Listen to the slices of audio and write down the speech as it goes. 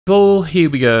Well, here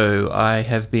we go. I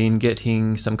have been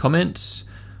getting some comments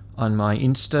on my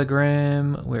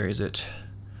Instagram, where is it?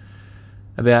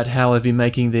 About how I've been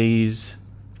making these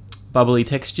bubbly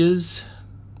textures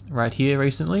right here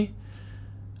recently.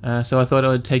 So I thought I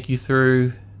would take you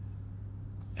through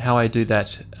how I do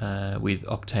that with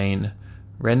Octane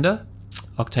Render,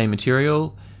 Octane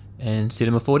Material, and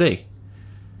Cinema 4D.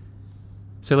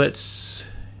 So let's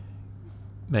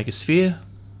make a sphere.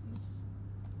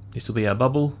 This will be our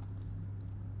bubble.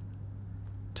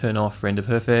 Turn off render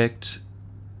perfect.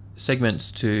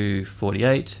 Segments to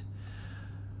 48.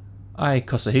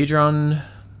 Icosahedron.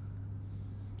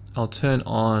 I'll turn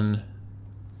on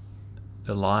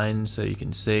the line so you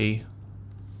can see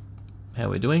how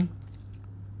we're doing.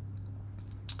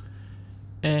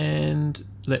 And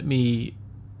let me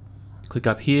click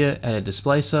up here, add a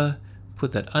displacer,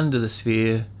 put that under the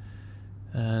sphere.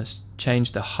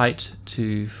 Change the height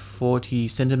to 40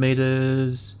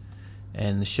 centimeters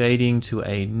and the shading to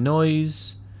a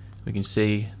noise. We can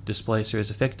see displacer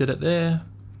has affected it there.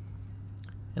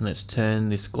 And let's turn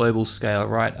this global scale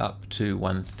right up to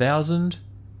 1000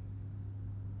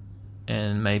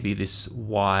 and maybe this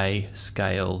Y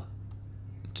scale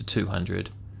to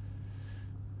 200.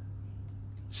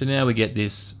 So now we get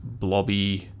this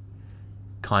blobby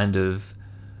kind of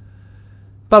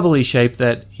bubbly shape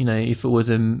that, you know, if it was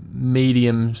a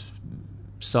medium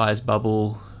sized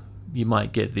bubble, you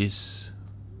might get this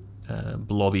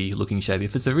blobby looking shape.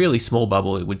 If it's a really small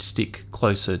bubble, it would stick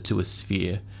closer to a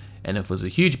sphere. And if it was a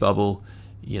huge bubble,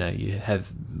 you know, you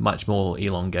have much more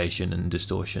elongation and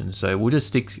distortion. So we'll just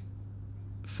stick,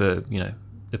 for, you know,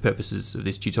 the purposes of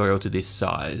this tutorial, to this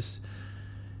size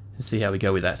and see how we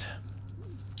go with that.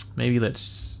 Maybe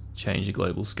let's change the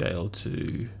global scale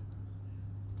to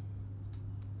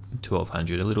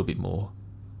 1200, a little bit more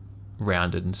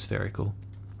rounded and spherical.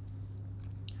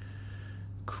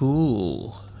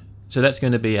 Cool. So that's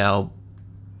going to be our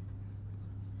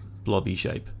blobby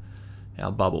shape,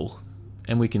 our bubble,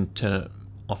 and we can turn it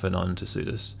off and on to suit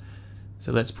us.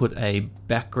 So let's put a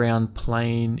background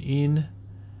plane in,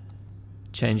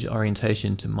 change the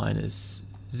orientation to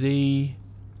 -Z,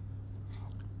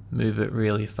 move it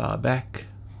really far back.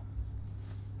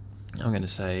 I'm going to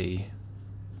say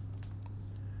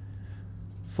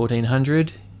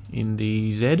 1400 in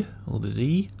the Z or the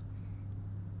Z.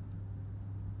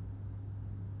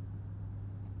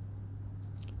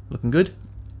 Looking good.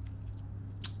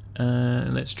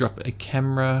 Let's drop a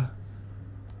camera.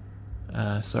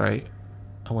 Sorry,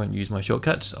 I won't use my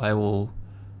shortcuts. I will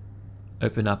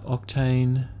open up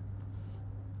Octane.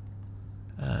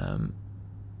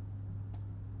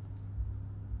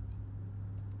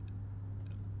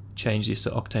 Change this to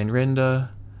Octane Render.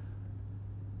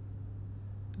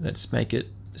 Let's make it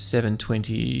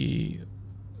 720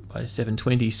 by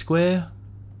 720 square.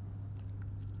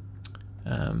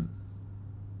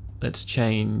 Let's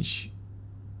change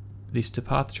this to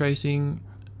path tracing,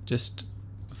 just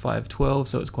 512,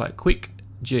 so it's quite quick.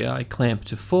 GI clamp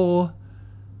to 4.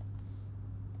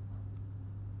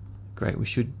 Great, we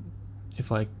should,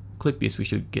 if I click this, we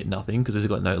should get nothing because there's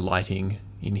got no lighting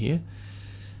in here.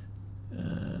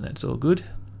 That's all good.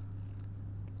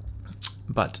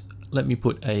 But let me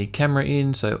put a camera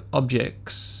in, so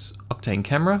objects, Octane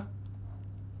camera,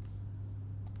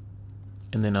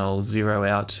 and then I'll zero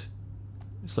out,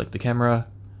 select the camera,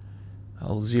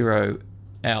 I'll zero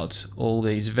out all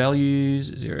these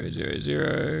values, 0, 0,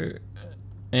 0,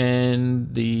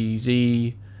 and the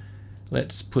Z,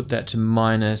 let's put that to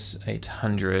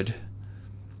 -800,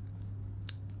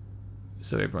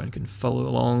 so everyone can follow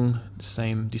along the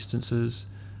same distances.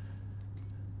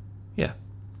 Yeah.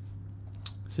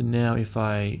 So now if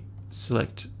I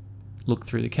select look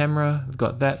through the camera, I've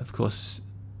got that, of course,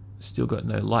 still got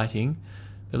no lighting,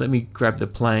 but let me grab the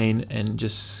plane and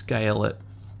just scale it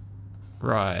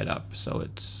right up so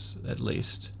it's at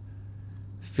least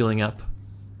filling up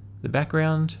the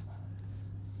background.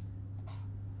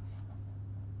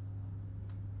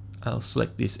 I'll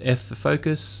select this F for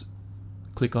focus,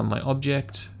 click on my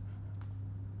object,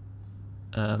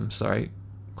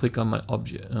 click on my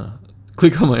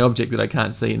object, that I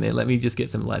can't see in there. Let me just get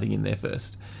some lighting in there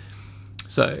first.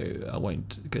 So I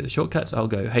won't go to shortcuts, I'll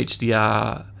go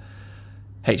HDRI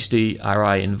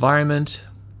environment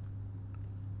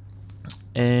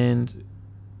and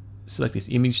select this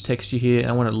image texture here.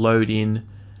 I want to load in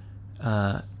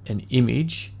an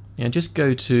image. Now just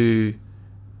go to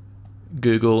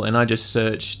Google and I just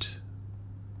searched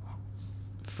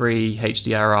free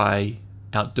HDRI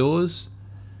outdoors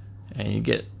and you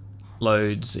get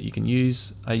loads that you can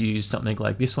use. I use something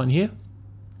like this one here.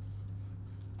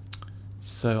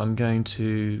 So I'm going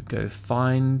to go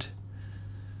find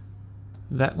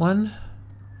that one.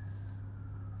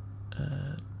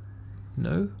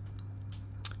 No.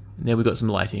 Now we've got some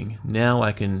lighting. Now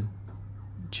I can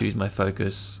choose my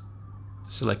focus,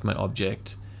 select my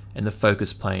object, and the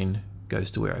focus plane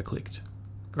goes to where I clicked.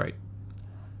 Great.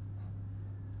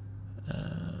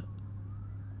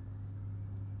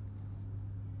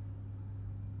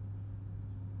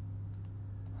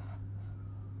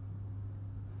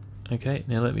 Okay,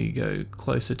 now let me go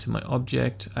closer to my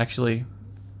object. Actually,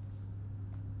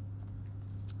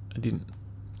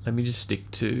 let me just stick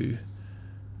to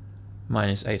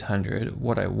 -800.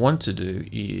 What I want to do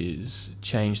is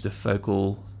change the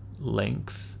focal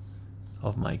length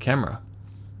of my camera.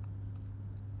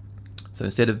 So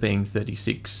instead of being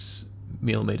 36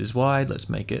 millimeters wide, let's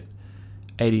make it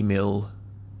 80 mil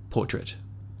portrait.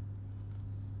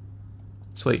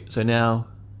 Sweet. So now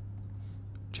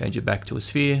change it back to a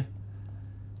sphere.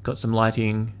 Got some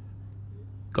lighting.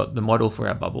 Got the model for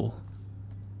our bubble.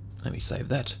 Let me save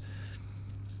that.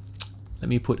 Let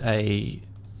me put a...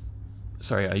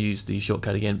 Sorry, I used the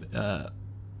shortcut again.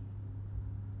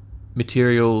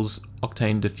 Materials,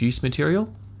 Octane Diffuse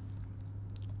Material.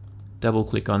 Double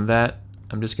click on that.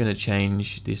 I'm just going to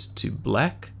change this to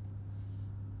black.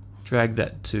 Drag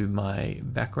that to my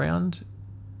background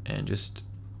and just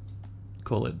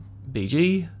call it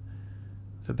BG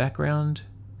for background.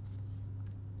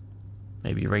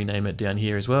 Maybe rename it down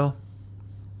here as well.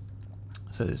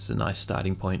 So this is a nice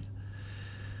starting point.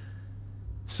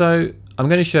 So I'm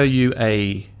going to show you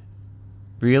a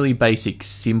really basic,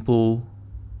 simple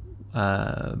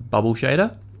bubble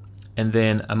shader, and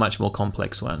then a much more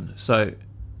complex one. So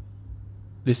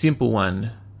the simple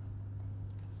one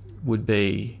would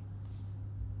be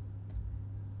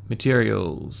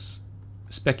materials,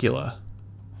 specular.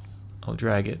 I'll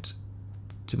drag it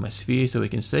to my sphere so we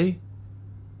can see.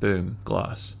 Boom,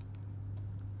 glass.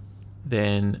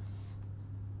 Then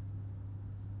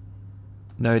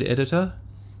node editor.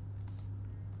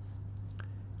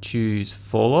 Choose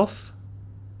fall off.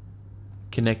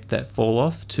 Connect that fall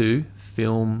off to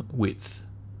film width.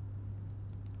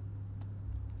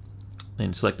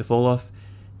 Then select the fall off.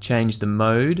 Change the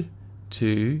mode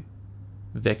to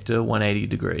vector 180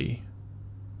 degree.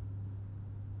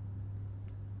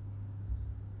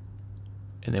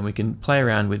 And then we can play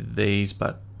around with these,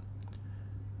 but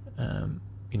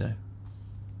you know,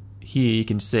 here you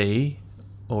can see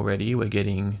already we're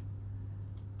getting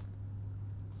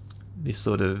this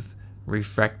sort of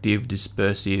refractive,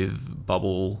 dispersive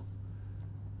bubble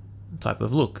type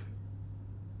of look.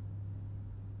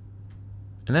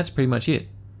 And that's pretty much it.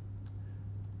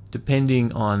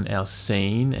 Depending on our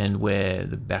scene and where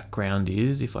the background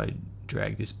is, if I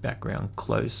drag this background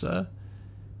closer,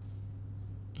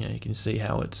 you know, you can see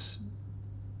how it's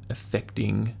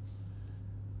affecting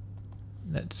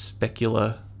that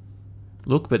specular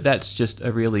look, but that's just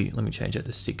a really, let me change that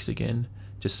to 6 again,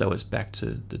 just so it's back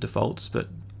to the defaults. But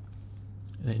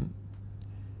then,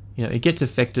 you know, it gets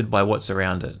affected by what's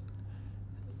around it.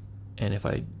 And if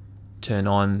I turn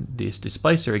on this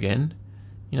displacer again,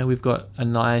 you know, we've got a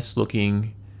nice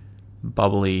looking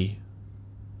bubbly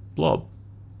blob,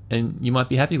 and you might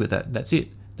be happy with that. That's it.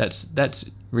 That's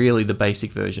really the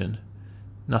basic version,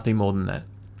 nothing more than that.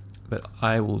 But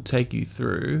I will take you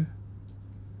through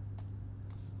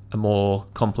a more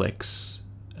complex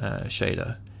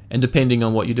shader, and depending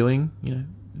on what you're doing, you know,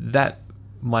 that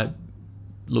might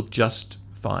look just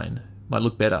fine, might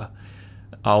look better.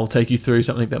 I'll take you through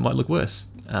something that might look worse,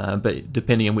 but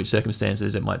depending on which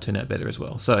circumstances, it might turn out better as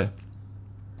well. So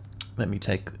let me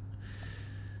take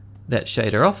that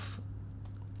shader off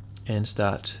and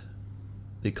start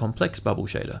the complex bubble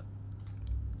shader.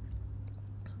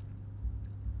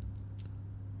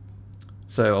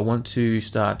 So I want to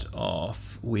start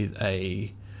off with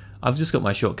I've just got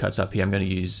my shortcuts up here, I'm going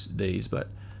to use these, but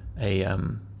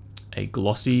a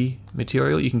glossy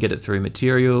material. You can get it through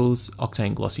materials,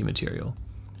 Octane glossy material.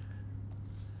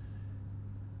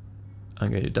 I'm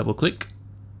going to double click.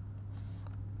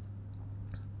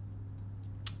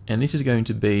 And this is going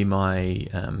to be my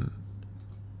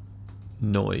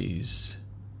noise.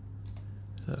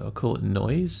 So I'll call it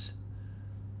noise.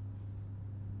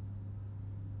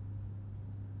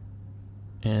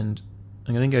 And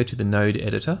I'm going to go to the node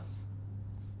editor,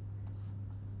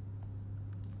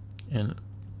 and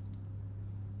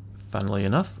funnily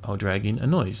enough, I'll drag in a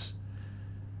noise.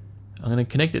 I'm going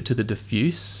to connect it to the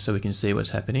diffuse so we can see what's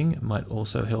happening. It might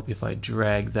also help if I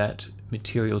drag that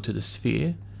material to the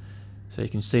sphere so you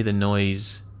can see the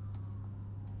noise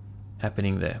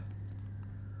happening there.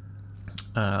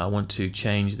 I want to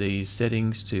change these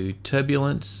settings to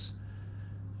turbulence,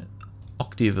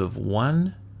 octave of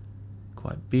 1,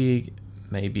 quite big,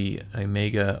 maybe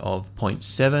omega of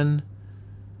 0.7,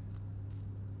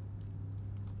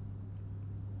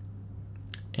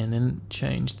 and then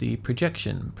change the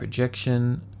projection.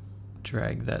 Projection,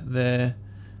 drag that there.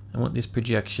 I want this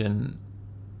projection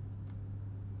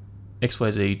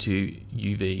XYZ to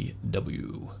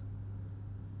UVW.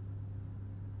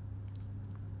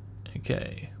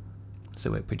 Okay, so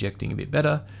we're projecting a bit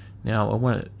better. Now I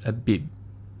want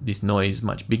this noise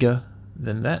much bigger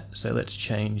than that, so let's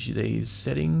change these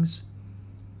settings.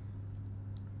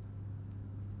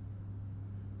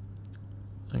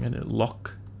 I'm going to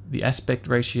lock the aspect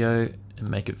ratio and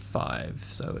make it 5,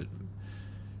 so it's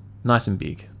nice and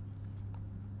big.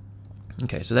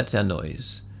 Okay, so that's our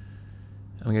noise.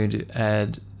 I'm going to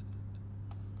add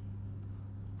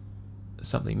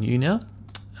something new now.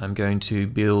 I'm going to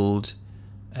build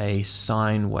a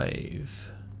sine wave.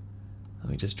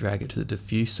 Let me just drag it to the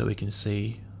diffuse so we can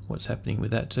see what's happening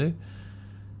with that too.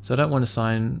 So I don't want a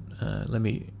sine.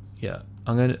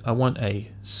 I want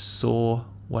a saw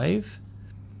wave.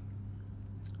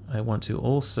 I want to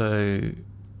also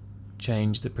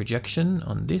change the projection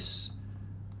on this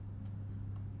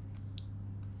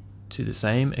to the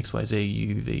same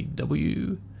XYZ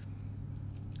UVW.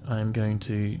 I'm going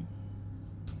to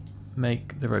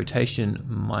make the rotation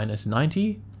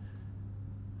 -90.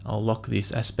 I'll lock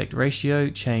this aspect ratio,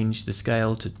 change the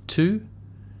scale to 2,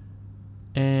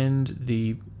 and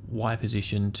the Y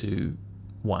position to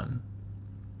 1.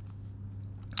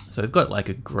 So we've got like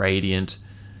a gradient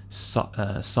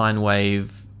sine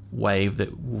wave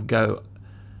that will go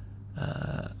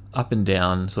up and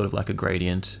down, sort of like a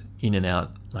gradient, in and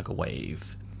out like a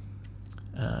wave.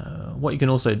 What you can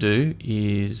also do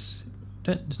is,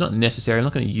 it's not necessary, I'm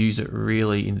not going to use it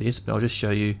really in this, but I'll just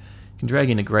show you. You can drag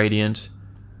in a gradient,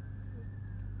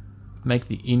 make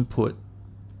the input,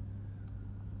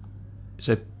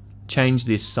 so change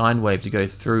this sine wave to go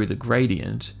through the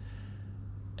gradient,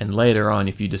 and later on,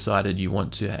 if you decided you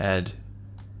want to add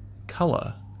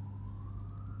color,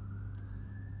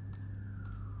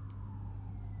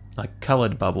 like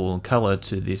colored bubble and color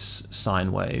to this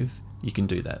sine wave, you can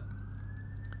do that.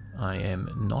 I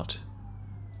am not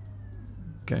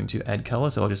going to add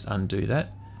color, so I'll just undo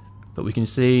that. But we can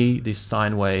see this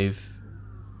sine wave,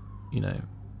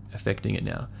 affecting it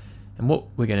now. And what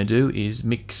we're going to do is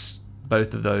mix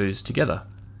both of those together.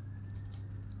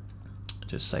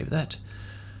 Just save that.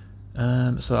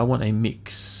 So I want a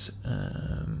mix.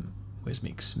 Where's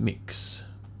mix? Mix.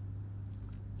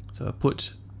 So I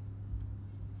put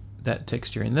that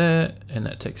texture in there and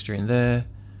that texture in there.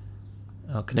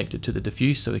 I'll connect it to the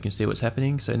diffuse so we can see what's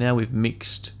happening. So now we've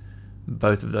mixed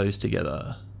both of those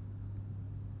together.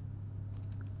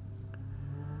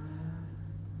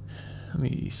 Let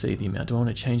me see the amount. Do I want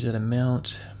to change that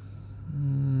amount?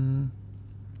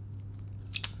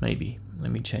 Maybe.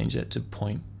 Let me change that to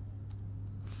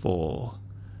 0.4,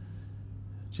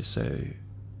 just so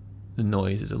the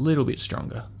noise is a little bit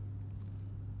stronger.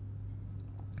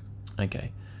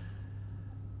 Okay.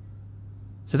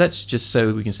 So that's just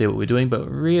so we can see what we're doing, but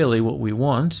really what we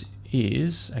want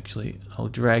is, actually, I'll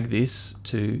drag this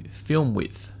to film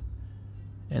width.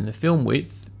 And the film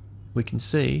width, we can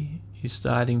see, is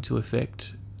starting to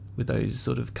affect with those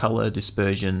sort of color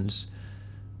dispersions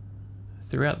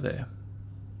throughout there.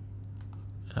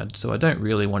 So I don't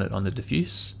really want it on the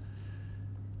diffuse.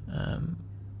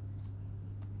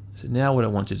 So now what I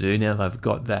want to do, now that I've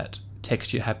got that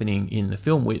texture happening in the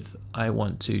film width, I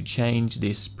want to change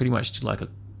this pretty much to like a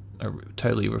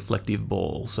totally reflective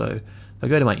ball. So if I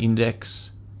go to my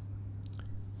index,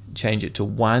 change it to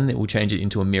 1, it will change it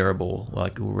into a mirror ball,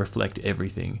 like it will reflect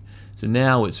everything. So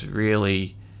now it's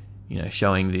really,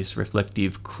 showing this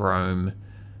reflective chrome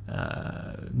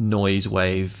noise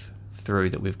wave through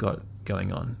that we've got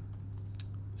going on.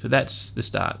 So that's the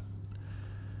start.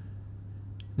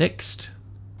 Next,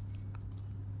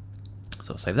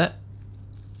 so I'll save that.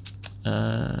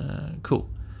 Cool.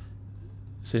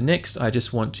 So next I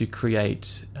just want to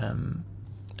create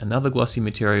another glossy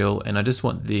material, and I just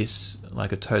want this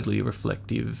like a totally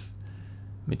reflective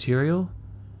material.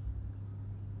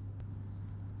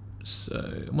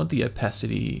 So I want the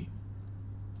opacity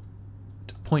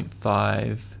to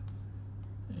 0.5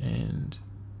 and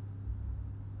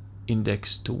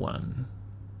index to 1.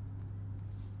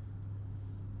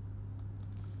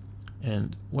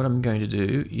 And what I'm going to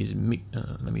do is,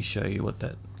 let me show you what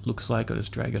that looks like. I'll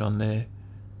just drag it on there.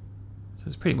 So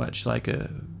it's pretty much like a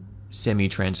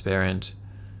semi-transparent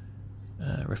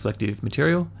reflective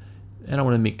material, and I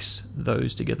want to mix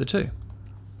those together too.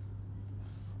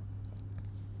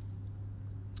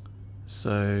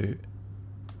 So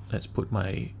let's put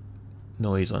my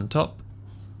noise on top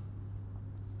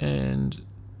and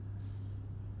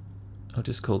I'll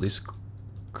just call this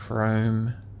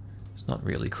chrome. It's not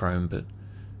really chrome, but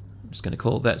I'm just going to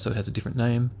call it that so it has a different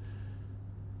name.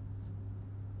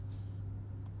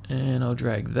 And I'll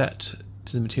drag that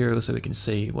to the material so we can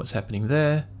see what's happening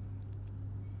there.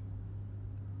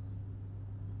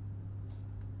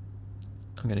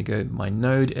 I'm going to go to my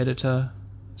node editor.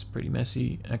 It's pretty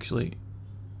messy, actually.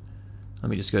 Let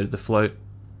me just go to the float.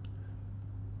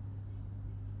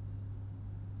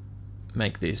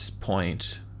 Make this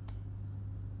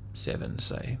 0.7,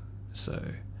 say. So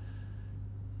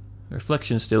the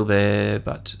reflection's still there,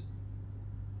 but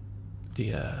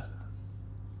the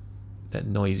that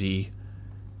noisy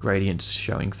gradient's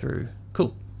showing through.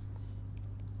 Cool.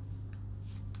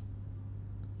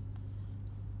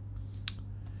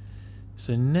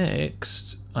 So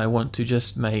next, I want to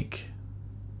just make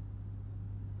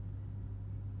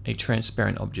a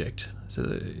transparent object. So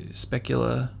the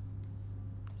specular,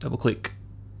 double click,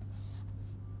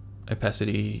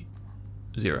 opacity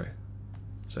 0.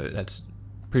 So that's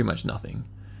pretty much nothing.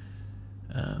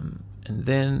 And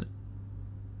then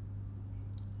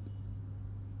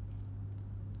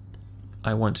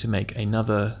I want to make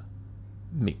another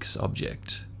mix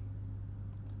object.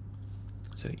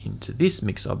 So into this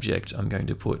mix object, I'm going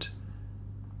to put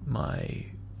my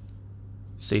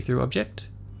see-through object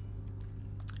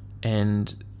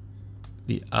and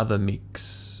the other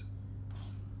mix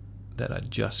that I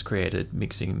just created,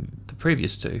 mixing the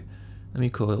previous two. Let me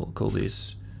call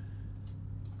this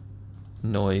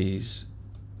noise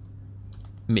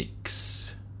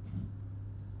mix.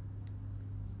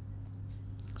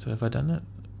 So have I done that?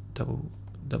 Double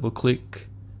click.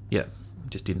 Yeah,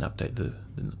 just didn't update the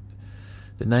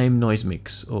name. Noise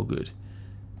mix, all good.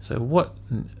 So what?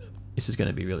 This is going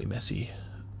to be really messy.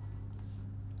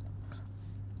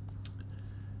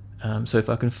 So if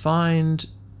I can find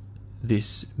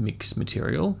this mix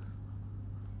material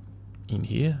in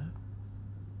here,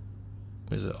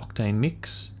 where's the Octane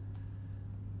mix?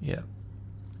 Yeah,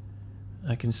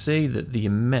 I can see that the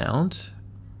amount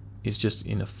is just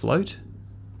in a float.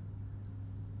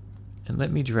 And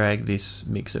let me drag this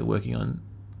mixer working on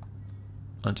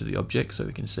onto the object so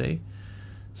we can see.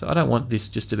 So I don't want this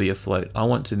just to be a float. I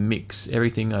want to mix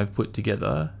everything I've put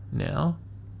together now,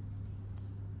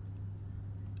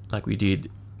 like we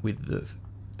did with the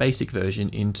basic version,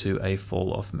 into a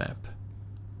fall off map.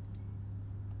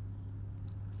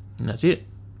 And that's it.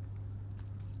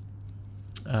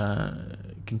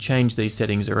 Can change these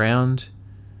settings around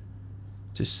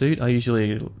to suit. I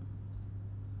usually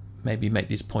maybe make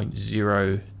this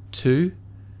 0.02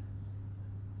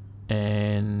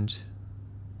 and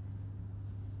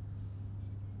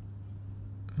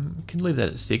can leave that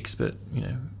at 6, but you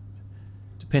know,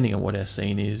 depending on what our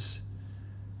scene is,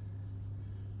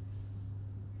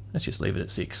 let's just leave it at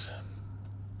 6.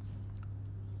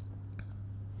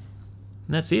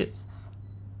 And that's it.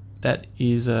 That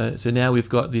is so now we've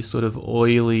got this sort of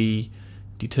oily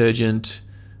detergent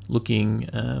looking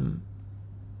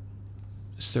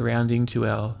surrounding to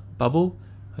our bubble.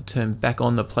 I turn back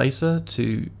on the placer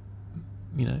to,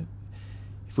 you know,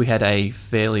 if we had a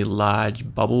fairly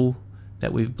large bubble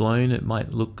that we've blown, it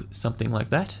might look something like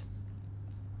that.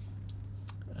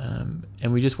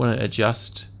 And we just want to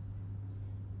adjust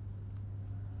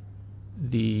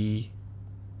the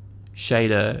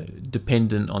shader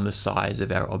dependent on the size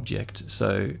of our object.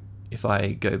 So if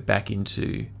I go back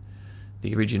into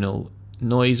the original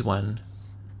noise one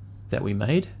that we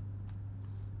made,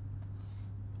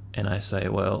 and I say,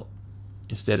 well,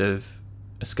 instead of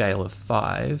a scale of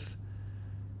 5,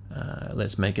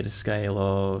 let's make it a scale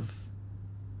of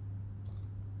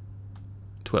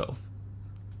 12.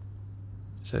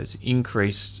 So it's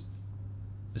increased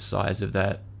the size of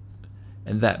that,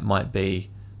 and that might be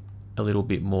a little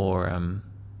bit more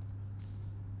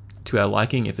to our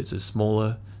liking if it's a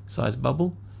smaller size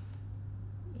bubble.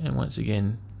 And once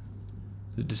again,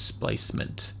 the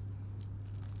displacement.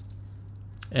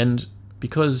 And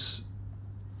because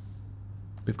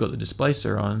we've got the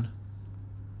displacer on,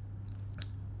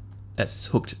 that's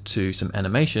hooked to some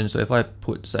animation. So if I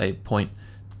put, say,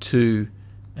 0.2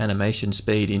 animation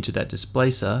speed into that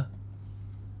displacer,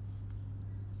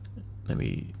 let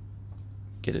me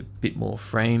get a bit more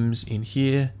frames in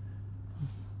here,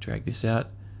 drag this out,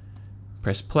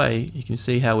 press play, you can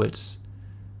see how it's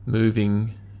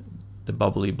moving the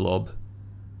bubbly blob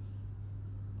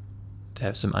to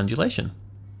have some undulation.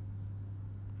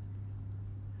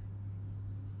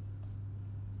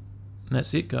 And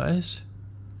that's it, guys.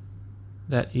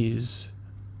 That is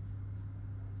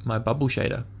my bubble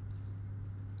shader.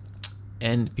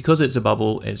 And because it's a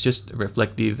bubble, it's just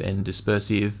reflective and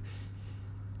dispersive.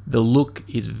 the look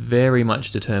is very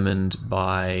much determined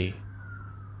by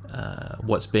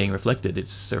what's being reflected,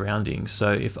 its surroundings.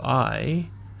 So if I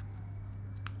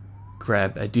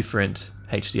grab a different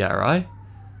HDRI,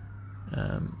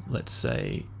 let's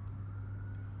say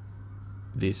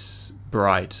this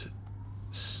bright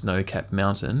snow-capped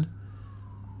mountain,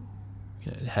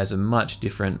 it has a much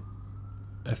different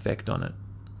effect on it.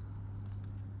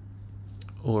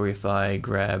 Or if I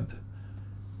grab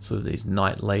sort of this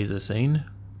night laser scene,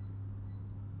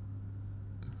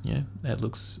 yeah, that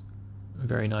looks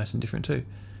very nice and different too.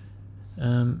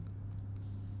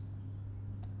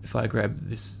 If I grab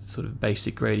this sort of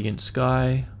basic gradient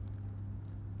sky,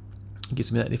 it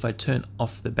gives me that. If I turn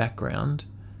off the background,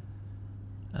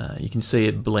 you can see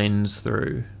it blends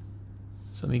through.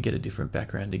 So let me get a different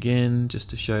background again, just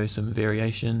to show some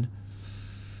variation.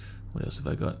 What else have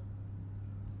I got?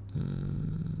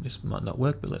 This might not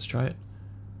work, but let's try it.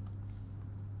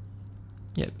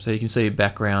 Yep, so you can see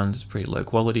background is pretty low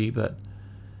quality, but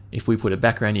if we put a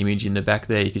background image in the back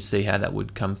there, you can see how that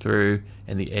would come through,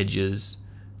 and the edges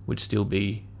would still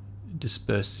be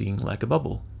dispersing like a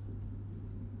bubble.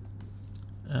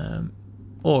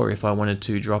 Or if I wanted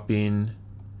to drop in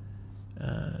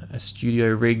a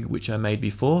studio rig, which I made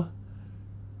before,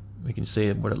 we can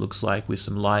see what it looks like with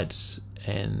some lights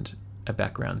and a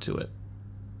background to it.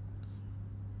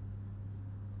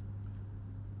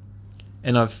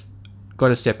 And I've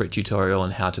got a separate tutorial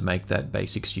on how to make that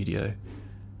basic studio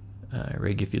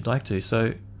rig if you'd like to.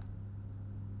 So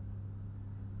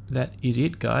that is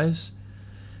it, guys.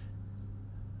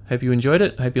 Hope you enjoyed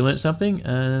it. Hope you learned something,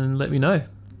 and let me know.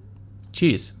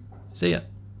 Cheers. See ya.